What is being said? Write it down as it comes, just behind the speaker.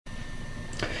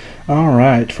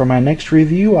Alright, for my next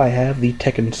review I have the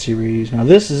Tekken series. Now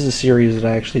this is a series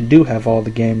that I actually do have all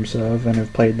the games of and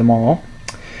have played them all.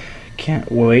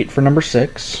 Can't wait for number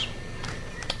 6.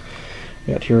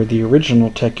 Got here the original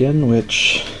Tekken,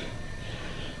 which,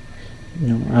 you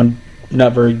know, I'm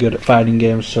not very good at fighting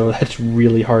games, so that's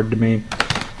really hard to me.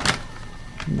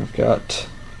 And I've got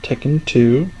Tekken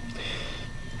 2,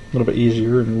 a little bit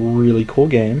easier and really cool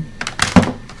game.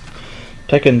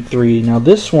 Tekken 3. Now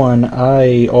this one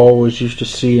I always used to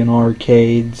see in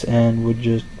arcades and would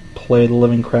just play the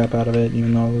living crap out of it,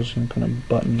 even though I was kind of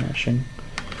button mashing.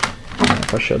 I don't know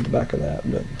if I showed the back of that,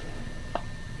 but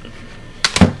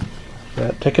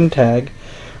that Tekken Tag,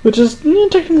 which is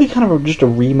technically kind of just a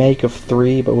remake of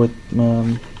 3, but with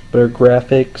better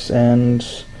graphics and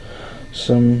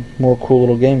some more cool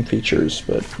little game features.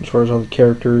 But as far as all the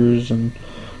characters and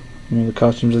the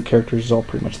costumes of the characters is all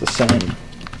pretty much the same.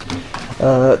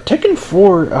 Tekken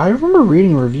 4, I remember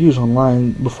reading reviews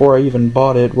online before I even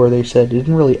bought it where they said it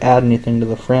didn't really add anything to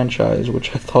the franchise,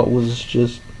 which I thought was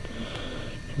just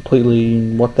completely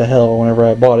what the hell whenever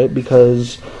I bought it,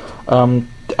 because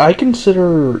I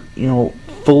consider,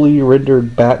 fully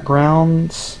rendered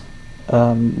backgrounds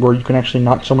where you can actually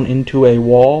knock someone into a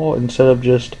wall instead of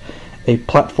just a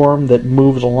platform that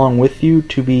moves along with you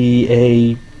to be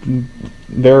a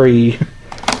very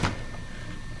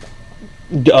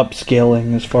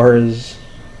upscaling as far as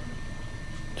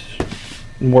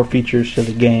more features to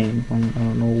the game. I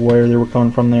don't know where they were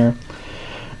coming from there.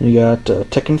 You got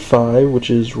Tekken 5, which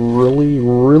is really,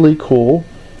 really cool.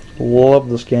 Love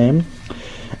this game.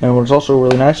 And what's also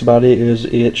really nice about it is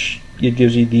it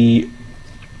gives you the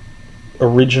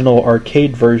original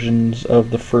arcade versions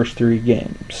of the first 3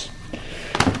 games.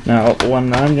 Now, the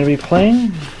one I'm going to be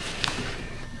playing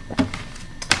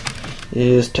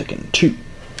is Tekken 2.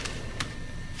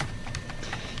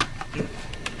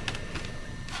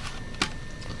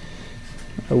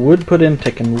 I would put in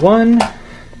Tekken 1,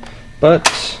 but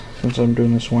since I'm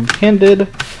doing this one-handed,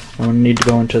 I'm going to need to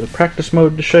go into the practice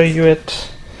mode to show you it.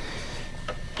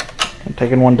 And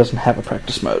Tekken 1 doesn't have a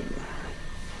practice mode.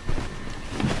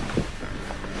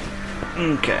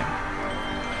 Okay.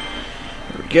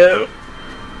 There we go.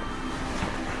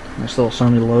 Nice little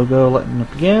Sony logo lighting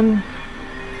up again.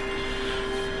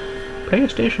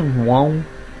 PlayStation 1.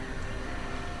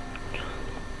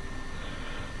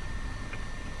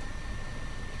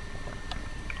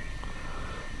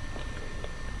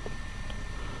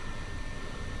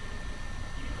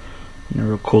 A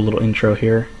real cool little intro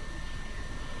here.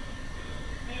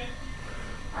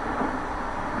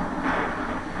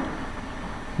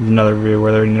 Another review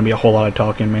where there's going to be a whole lot of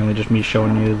talking, mainly just me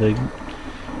showing you the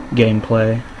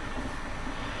gameplay.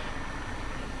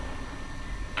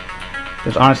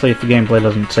 Because honestly, if the gameplay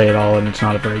doesn't say it all, then it's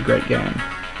not a very great game.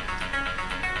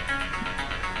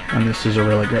 And this is a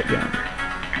really great game.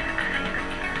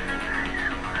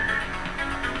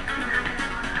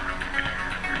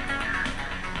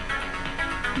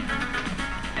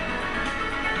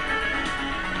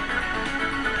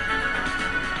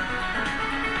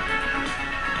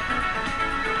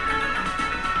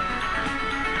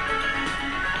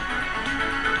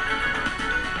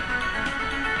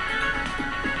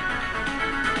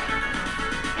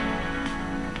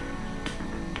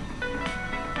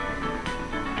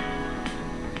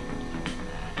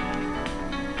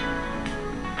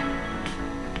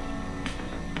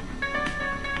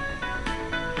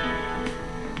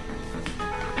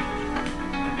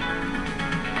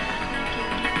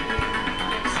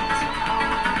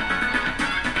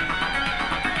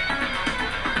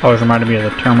 Always reminded me of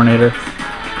the Terminator.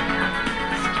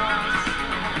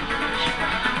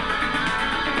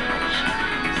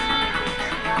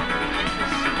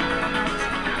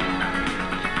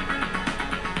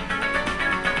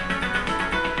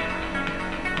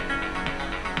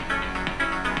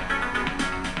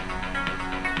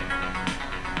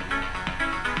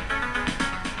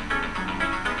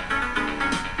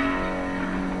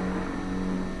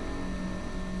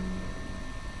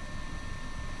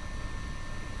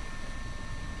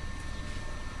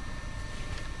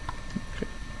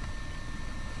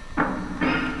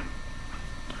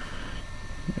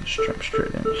 Let's jump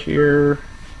straight in here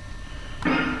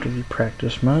to the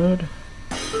practice mode.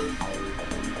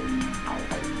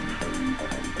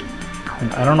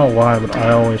 And I don't know why, but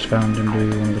I always found him to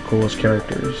be one of the coolest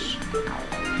characters.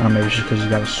 Maybe it's just because he's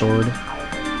got a sword.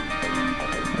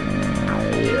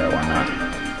 Yeah, why not?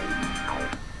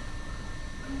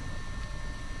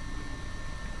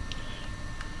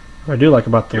 What I do like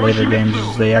about the later games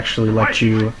is they actually let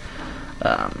you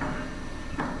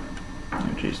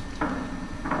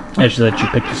actually let you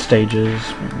pick the stages.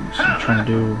 So I'm trying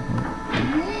to do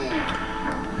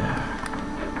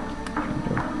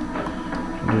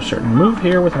do a certain move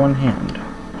here with one hand.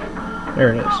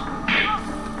 There it is.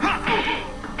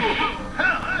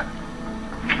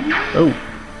 Oh.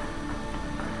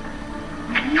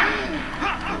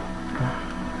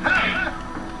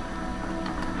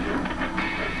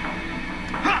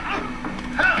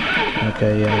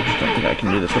 Okay, yeah, I just don't think I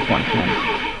can do this with one hand.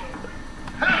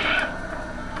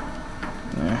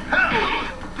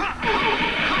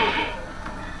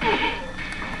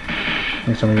 I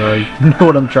think some of you already know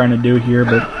what I'm trying to do here,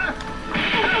 but...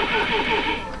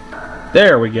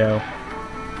 There we go.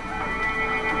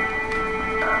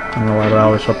 I don't know why, but I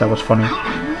always thought that was funny.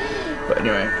 But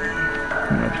anyway, I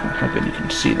don't know how good you can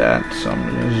see that, so I'm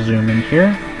going to zoom in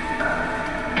here.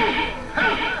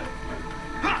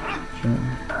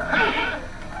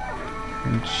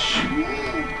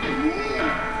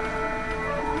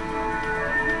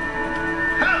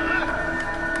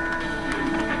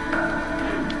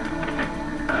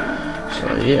 So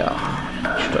yeah,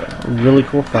 just a really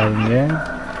cool fighting game.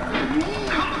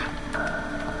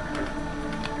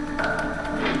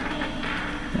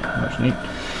 Yeah, that's neat.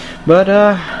 But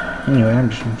anyway, I'm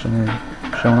just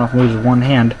showing off moves with one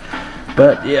hand.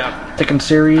 But yeah, Tekken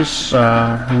series,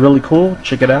 really cool.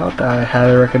 Check it out. I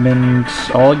highly recommend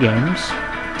all the games.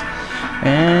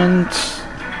 And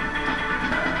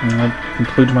that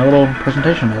concludes my little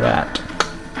presentation of that.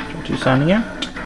 So, signing out.